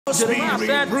Jeremiah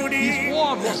said, his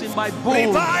word was in my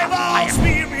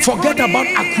bones. Forget about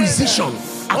acquisition.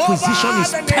 Acquisition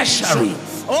is tertiary.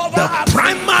 The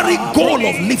primary goal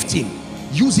of lifting,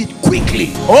 use it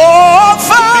quickly. Oh,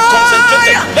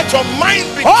 fire! Let your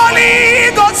mind be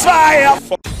Holy Ghost fire.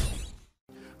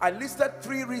 I listed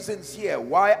 3 reasons here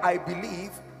why I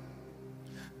believe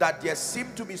that there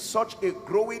seemed to be such a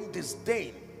growing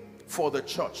disdain for the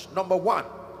church. Number 1,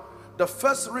 the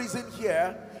first reason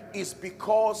here is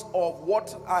because of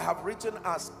what I have written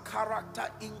as character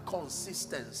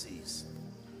inconsistencies,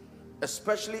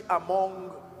 especially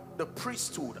among the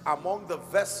priesthood, among the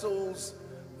vessels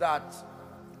that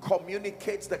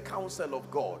communicates the counsel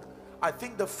of God. I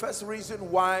think the first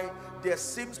reason why there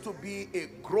seems to be a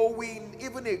growing,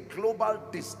 even a global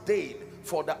disdain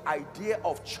for the idea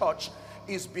of church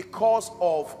is because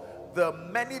of the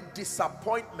many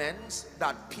disappointments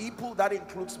that people, that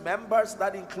includes members,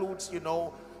 that includes, you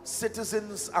know,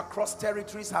 citizens across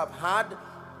territories have had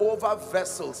over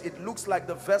vessels. It looks like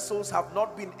the vessels have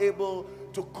not been able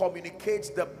to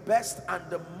communicate the best and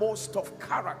the most of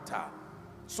character.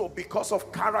 So because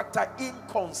of character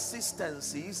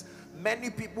inconsistencies,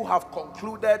 many people have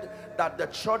concluded that the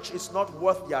church is not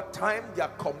worth their time, their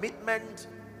commitment.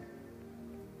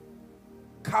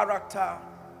 Character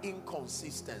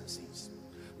inconsistencies.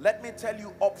 Let me tell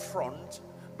you up front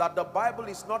that the Bible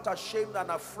is not ashamed and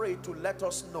afraid to let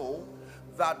us know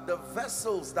that the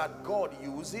vessels that God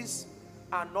uses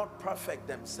are not perfect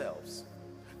themselves.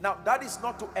 Now, that is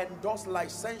not to endorse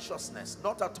licentiousness,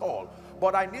 not at all.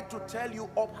 But I need to tell you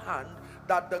offhand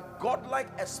that the godlike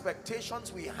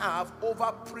expectations we have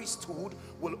over priesthood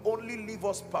will only leave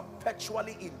us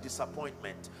perpetually in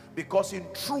disappointment. Because in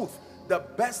truth, the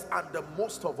best and the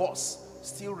most of us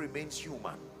still remains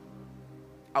human.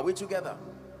 Are we together?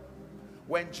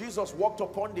 When Jesus walked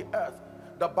upon the earth,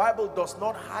 the Bible does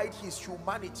not hide his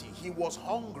humanity. He was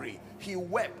hungry, he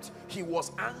wept, he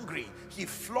was angry, he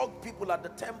flogged people at the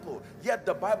temple, yet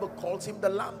the Bible calls him the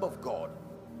Lamb of God.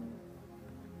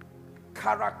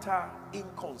 Character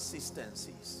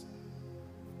inconsistencies.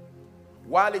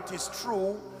 While it is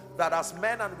true that as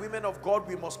men and women of God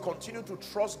we must continue to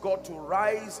trust God to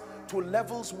rise to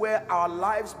levels where our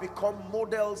lives become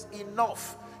models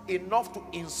enough to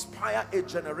inspire a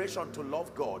generation to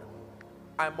love God,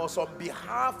 I must, on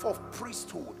behalf of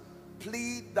priesthood,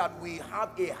 plead that we have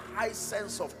a high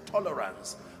sense of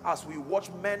tolerance as we watch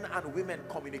men and women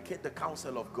communicate the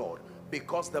counsel of God,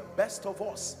 because the best of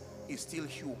us is still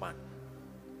human.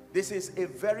 This is a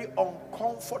very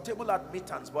uncomfortable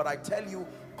admittance, but I tell you,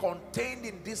 contained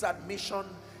in this admission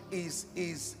is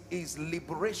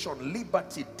liberation,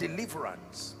 liberty,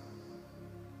 deliverance.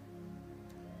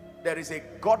 There is a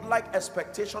godlike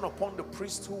expectation upon the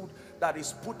priesthood that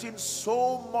is putting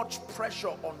so much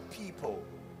pressure on people.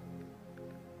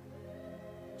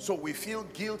 So we feel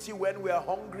guilty when we are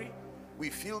hungry,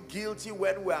 we feel guilty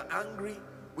when we are angry,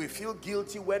 we feel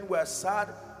guilty when we are sad.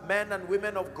 Men and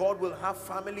women of God will have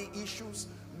family issues.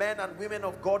 Men and women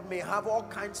of God may have all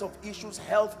kinds of issues,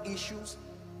 health issues.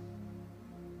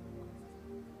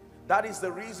 That is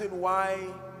the reason why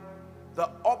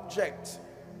the object,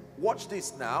 watch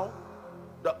this now,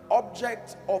 the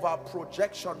object of our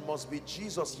projection must be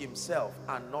Jesus himself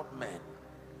and not men.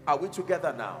 Are we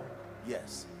together now?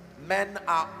 Yes. Men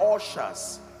are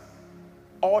ushers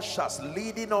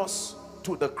leading us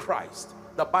to the Christ.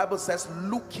 The Bible says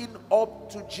looking up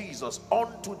to Jesus,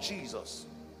 unto Jesus.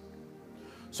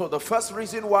 So the first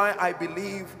reason why I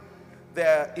believe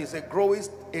there is a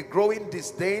growing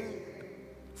disdain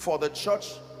for the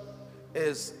church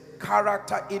is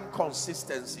character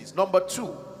inconsistencies. Number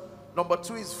two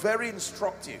is very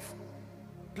instructive.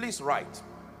 Please write.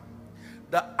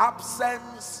 The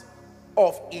absence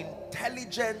of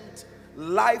intelligent,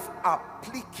 life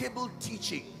applicable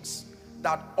teachings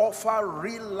that offer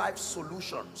real life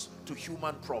solutions to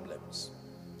human problems.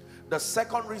 The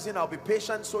second reason, I'll be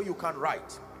patient so you can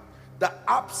write. The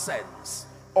absence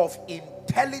of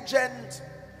intelligent,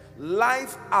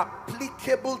 life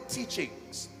applicable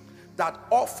teachings that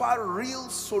offer real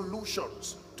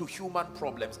solutions to human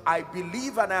problems. I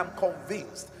believe and I am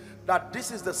convinced that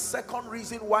this is the second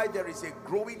reason why there is a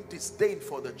growing disdain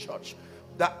for the church.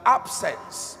 The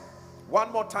absence,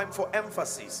 one more time for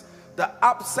emphasis, the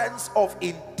absence of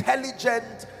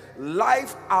intelligent,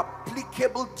 life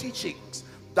applicable teachings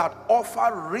that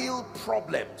offer real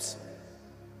problems,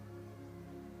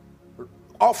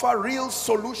 offer real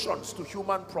solutions to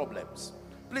human problems.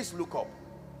 Please look up.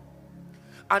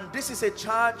 And this is a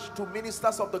charge to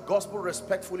ministers of the gospel,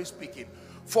 respectfully speaking.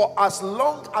 For as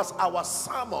long as our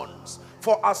sermons,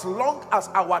 for as long as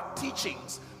our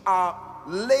teachings are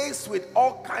laced with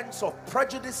all kinds of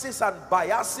prejudices and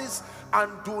biases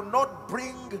and do not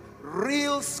bring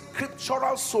real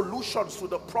scriptural solutions to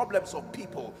the problems of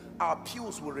people, our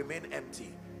pews will remain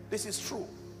empty. This is true.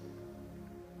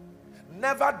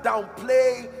 Never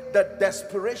downplay the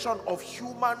desperation of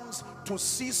humans to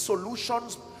see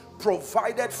solutions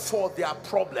provided for their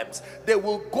problems. They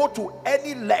will go to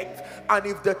any length, and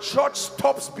if the church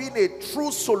stops being a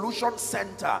true solution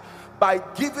center by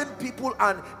giving people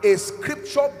a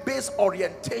scripture-based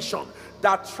orientation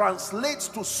that translates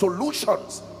to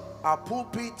solutions, our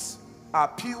pulpits, our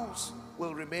pews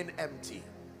will remain empty.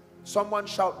 Someone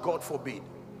shout, God forbid.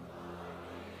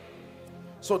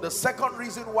 So the second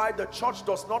reason why the church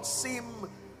does not seem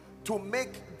to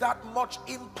make that much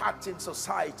impact in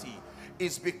society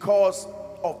is because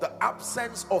of the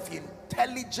absence of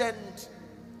intelligent,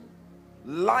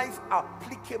 life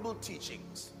applicable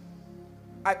teachings.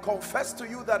 I confess to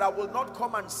you that I will not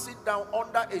come and sit down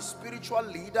under a spiritual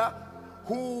leader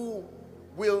who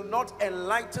will not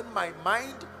enlighten my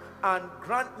mind and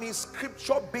grant me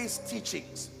scripture-based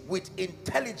teachings with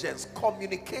intelligence,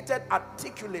 communicated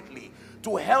articulately,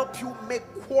 to help you make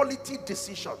quality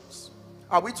decisions.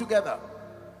 Are we together?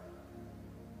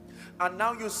 And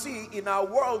now you see, in our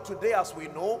world today, as we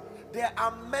know, there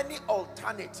are many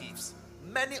alternatives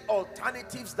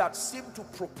that seem to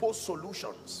propose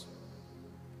solutions.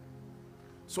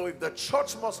 So if the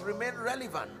church must remain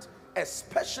relevant,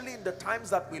 especially in the times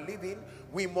that we live in,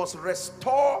 we must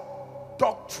restore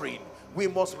doctrine. We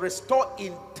must restore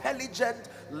intelligent,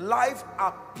 life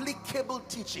applicable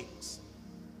teachings.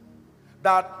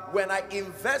 That when I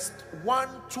invest 1,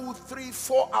 2, 3,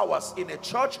 4 hours in a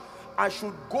church, I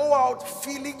should go out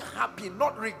feeling happy,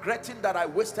 not regretting that I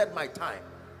wasted my time.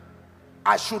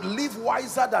 I should live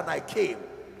wiser than I came.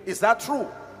 Is that true?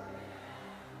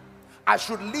 I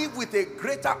should live with a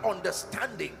greater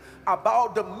understanding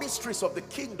about the mysteries of the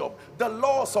kingdom, the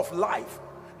laws of life.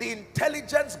 The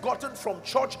intelligence gotten from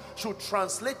church should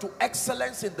translate to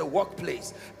excellence in the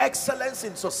workplace, excellence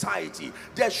in society.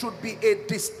 There should be a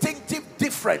distinctive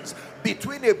difference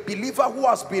between a believer who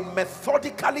has been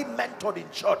methodically mentored in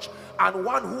church and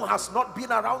one who has not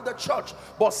been around the church.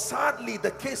 But sadly, the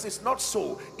case is not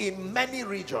so in many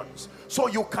regions. So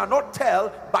you cannot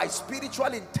tell by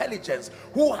spiritual intelligence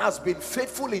who has been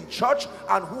faithful in church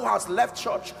and who has left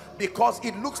church, because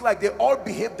it looks like they all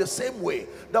behave the same way.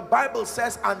 The Bible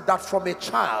says, and that from a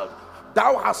child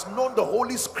thou hast known the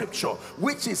Holy Scripture,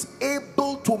 which is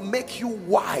able to make you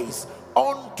wise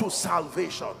unto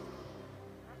salvation.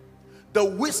 The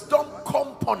wisdom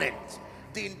component,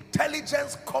 the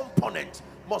intelligence component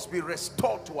must be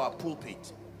restored to our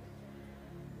pulpit.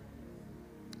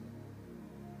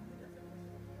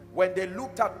 When they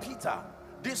looked at Peter,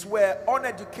 these were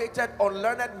uneducated,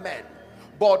 unlearned men.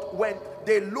 But when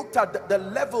they looked at the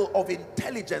level of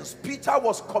intelligence, Peter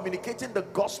was communicating the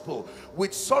gospel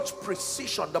with such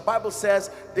precision. The Bible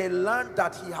says they learned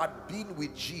that he had been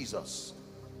with Jesus.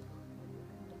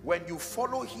 When you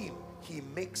follow him, he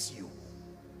makes you.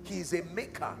 He is a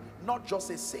maker, not just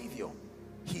a savior.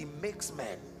 He makes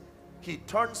men. He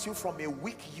turns you from a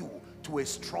weak you to a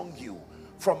strong you,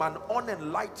 from an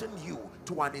unenlightened you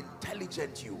to an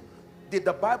intelligent you. Did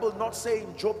the Bible not say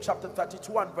in Job chapter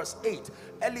 32 and verse 8,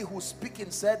 Elihu speaking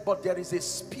said, but there is a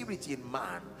spirit in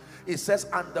man. It says,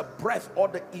 and the breath or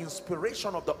the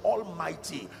inspiration of the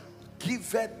Almighty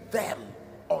giveth them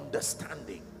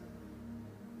understanding.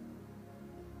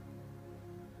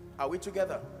 Are we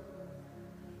together?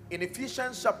 In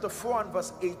Ephesians chapter 4 and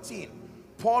verse 18,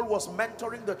 Paul was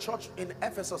mentoring the church in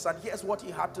Ephesus, and here's what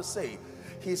he had to say.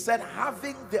 He said,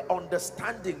 having the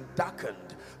understanding darkened,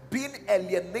 being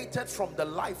alienated from the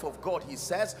life of God, he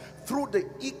says, through the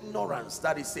ignorance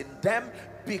that is in them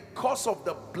because of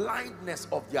the blindness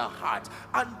of their heart.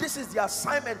 And this is the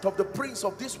assignment of the prince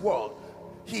of this world.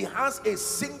 He has a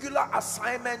singular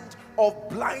assignment of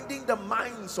blinding the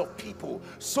minds of people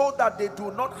so that they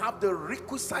do not have the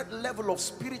requisite level of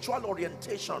spiritual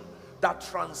orientation that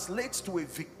translates to a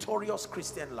victorious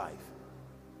Christian life.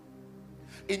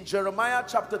 In Jeremiah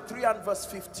chapter 3 and verse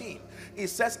 15, it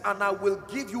says, and I will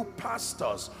give you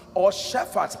pastors or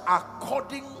shepherds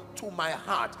according to my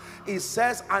heart. It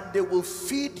says, and they will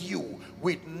feed you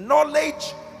with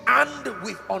knowledge and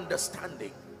with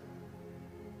understanding.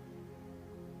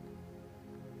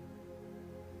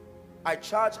 I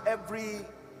charge every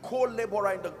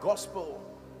co-laborer in the gospel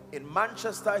in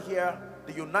Manchester here,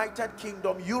 the United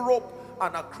Kingdom, Europe,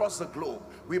 and across the globe.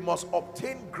 We must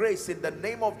obtain grace in the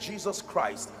name of Jesus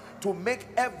Christ to make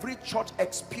every church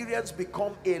experience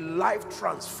become a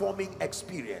life-transforming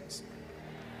experience.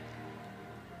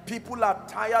 People are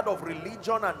tired of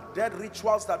religion and dead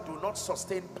rituals that do not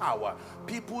sustain power.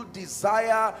 People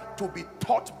desire to be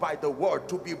taught by the word,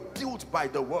 to be built by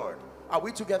the word. Are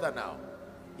we together now?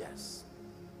 Yes.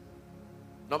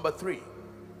 Number 3.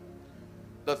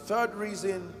 The third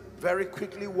reason, very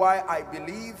quickly, why I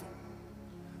believe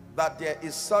that there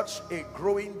is such a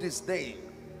growing disdain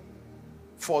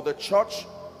for the church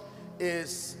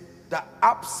is the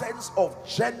absence of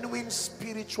genuine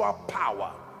spiritual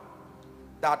power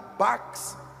that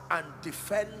backs and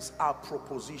defends our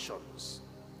propositions.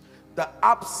 The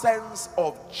absence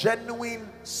of genuine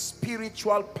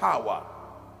spiritual power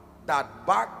that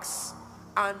backs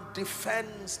and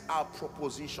defends our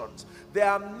propositions. There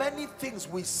are many things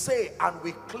we say and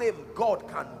we claim God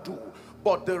can do,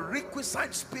 but the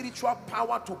requisite spiritual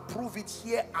power to prove it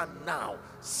here and now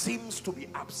seems to be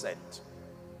absent.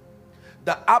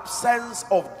 The absence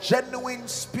of genuine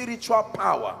spiritual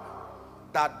power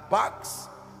that backs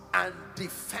and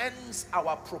defends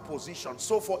our proposition.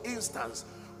 So for instance,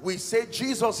 we say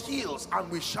Jesus heals and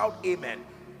we shout amen,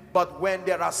 but when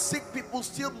there are sick people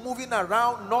still moving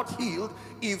around not healed,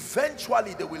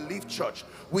 eventually they will leave church.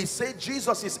 We say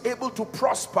Jesus is able to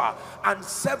prosper, and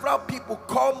several people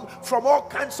come from all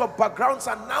kinds of backgrounds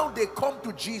and now they come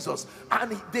to Jesus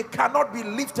and they cannot be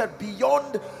lifted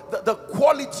beyond the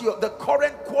quality of the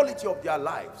current quality of their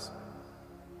lives.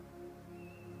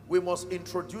 We must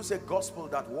introduce a gospel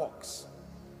that works.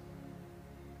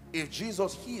 If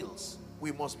Jesus heals,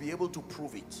 we must be able to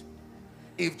prove it.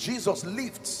 If Jesus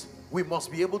lifts, we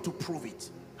must be able to prove it.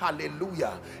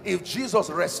 Hallelujah. If Jesus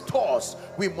restores,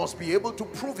 we must be able to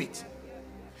prove it.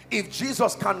 If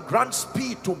Jesus can grant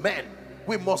speed to men,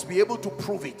 we must be able to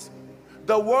prove it.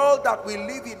 The world that we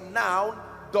live in now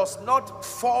does not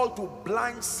fall to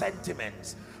blind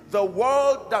sentiments. The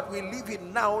world that we live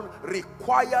in now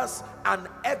requires an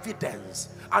evidence.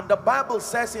 And the Bible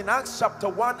says in Acts chapter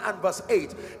 1 and verse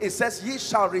 8, it says, ye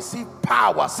shall receive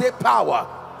power. Say power.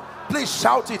 Please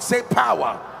shout it. Say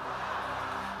power.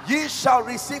 Ye shall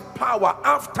receive power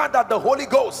after that the Holy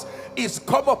Ghost is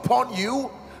come upon you,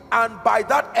 and by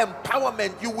that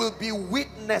empowerment you will be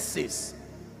witnesses.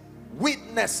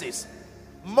 Witnesses.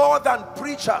 More than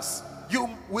preachers, you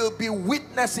will be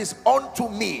witnesses unto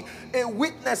me. A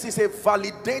witness is a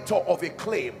validator of a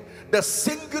claim. The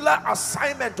singular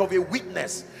assignment of a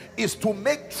witness is to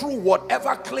make true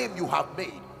whatever claim you have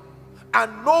made.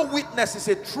 And no witness is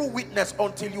a true witness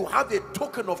until you have a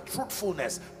token of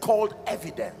truthfulness called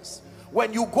evidence.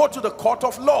 When you go to the court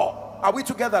of law, are we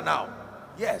together now?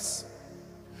 Yes.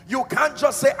 You can't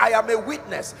just say, I am a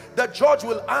witness. The judge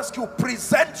will ask you,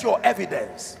 present your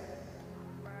evidence.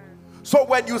 So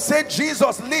when you say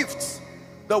Jesus lifts,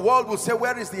 the world will say,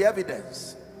 where is the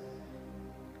evidence?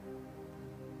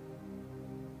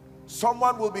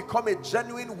 Someone will become a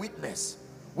genuine witness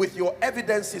with your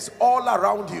evidences all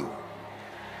around you.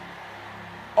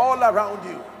 All around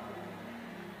you.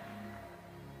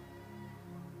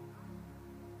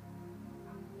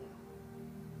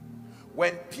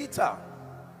 When Peter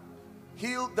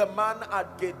healed the man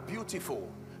at Gate Beautiful,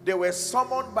 they were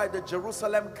summoned by the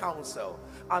Jerusalem council,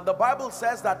 and the Bible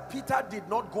says that Peter did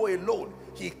not go alone.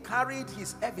 He carried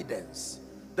his evidence,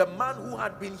 the man who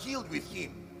had been healed with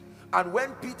him. And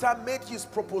when Peter made his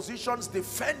propositions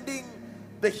defending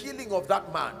the healing of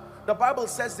that man, the Bible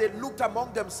says they looked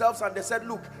among themselves and they said,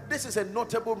 look, this is a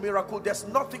notable miracle. There's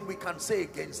nothing we can say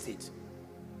against it.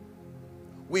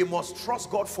 We must trust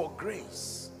God for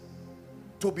grace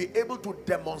to be able to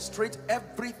demonstrate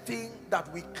everything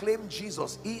that we claim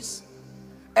Jesus is,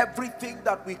 everything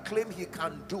that we claim he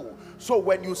can do. So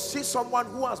when you see someone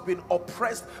who has been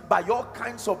oppressed by all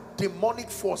kinds of demonic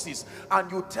forces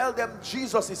and you tell them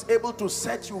Jesus is able to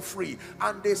set you free,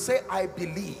 and they say, I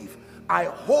believe, I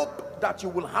hope that you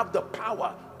will have the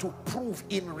power to prove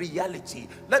in reality.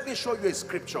 Let me show you a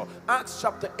scripture. Acts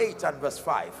chapter 8 and verse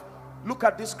 5. Look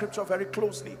at this scripture very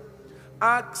closely.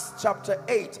 Acts chapter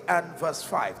 8 and verse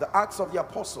 5. The Acts of the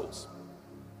Apostles.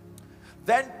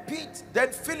 Then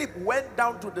Philip went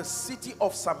down to the city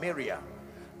of Samaria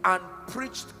and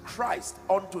preached Christ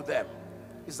unto them.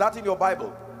 Is that in your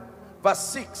Bible? Verse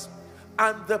 6.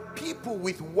 And the people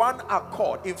with one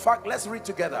accord. In fact, let's read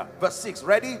together. Verse 6.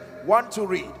 Ready? 1 to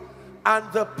read. And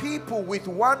the people with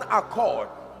one accord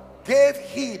gave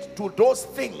heed to those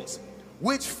things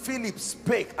which Philip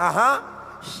spake.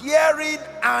 Hearing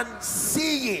and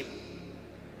seeing.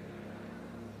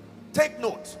 Take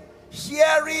note.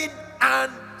 Hearing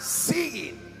and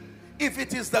seeing. If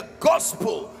it is the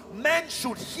gospel, men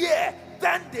should hear,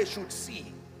 then they should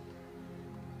see.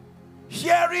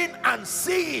 Hearing and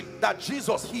seeing that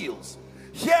Jesus heals.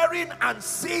 Hearing and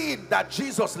seeing that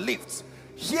Jesus lifts.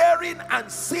 hearing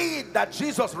and seeing that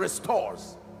Jesus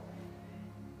restores.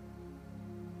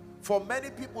 For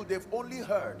many people, they've only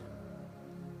heard.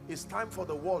 It's time for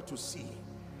the world to see.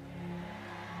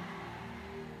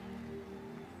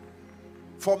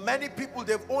 For many people,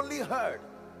 they've only heard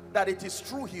that it is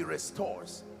true he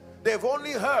restores. They've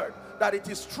only heard that it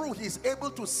is true he's able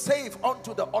to save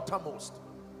unto the uttermost.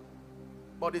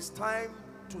 But it's time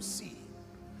to see.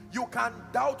 You can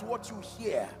doubt what you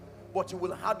hear, but you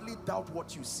will hardly doubt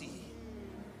what you see.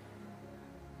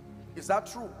 Is that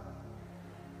true?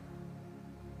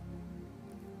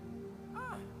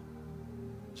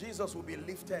 Jesus will be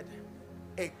lifted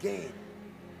again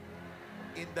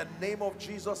in the name of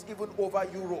Jesus. Even over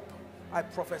Europe, I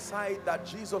prophesied that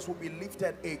Jesus will be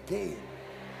lifted again.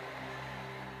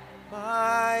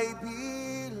 My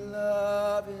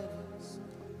beloved is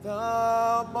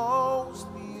the most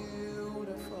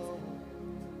beautiful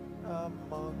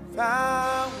among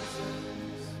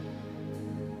thousands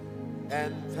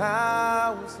and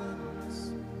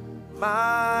thousands.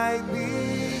 My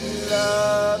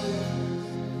beloved is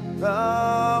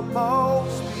the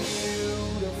most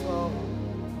beautiful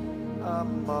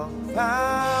among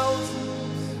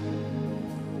thousands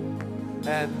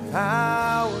and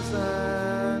thousands.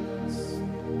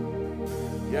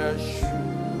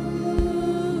 Yeshua.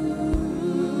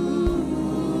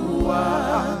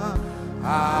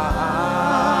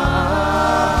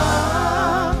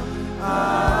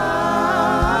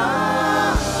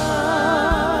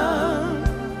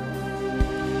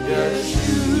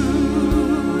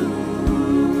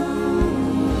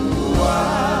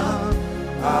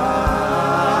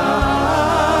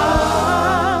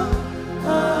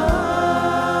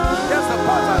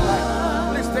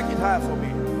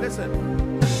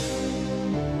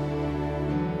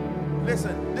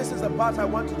 Listen, this is the part I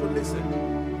want you to listen.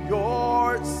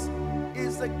 Yours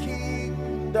is the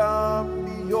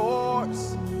kingdom,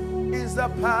 yours is the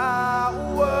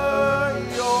power,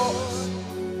 yours.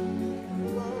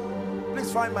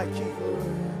 Please find my key.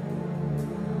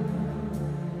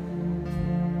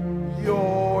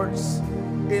 Yours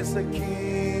is the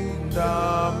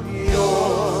kingdom,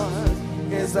 yours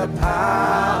is the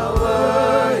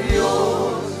power,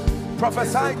 yours.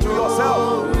 Prophesy to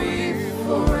yourself.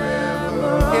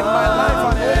 In my life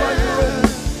and over Europe,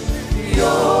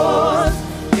 yours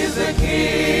is the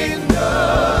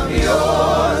kingdom,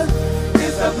 yours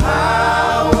is the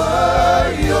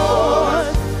power,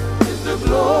 yours is the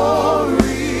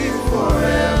glory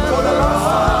forever. For the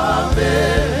last time,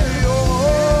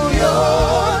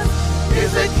 yours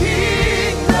is the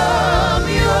kingdom,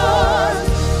 yours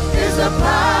is the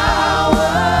power,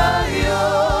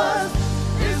 yours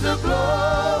is the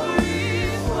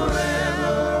glory forever.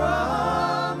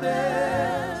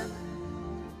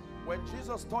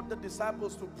 Jesus taught the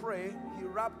disciples to pray. He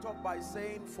wrapped up by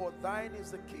saying, for thine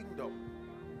is the kingdom,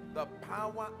 the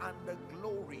power and the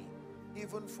glory,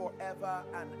 even forever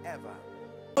and ever.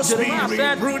 Jeremiah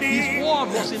said his word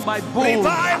was in my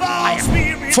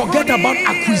bones. Forget about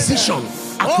acquisition.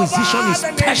 Acquisition is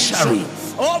tertiary.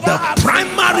 The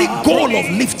primary goal of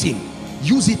lifting,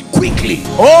 use it quickly.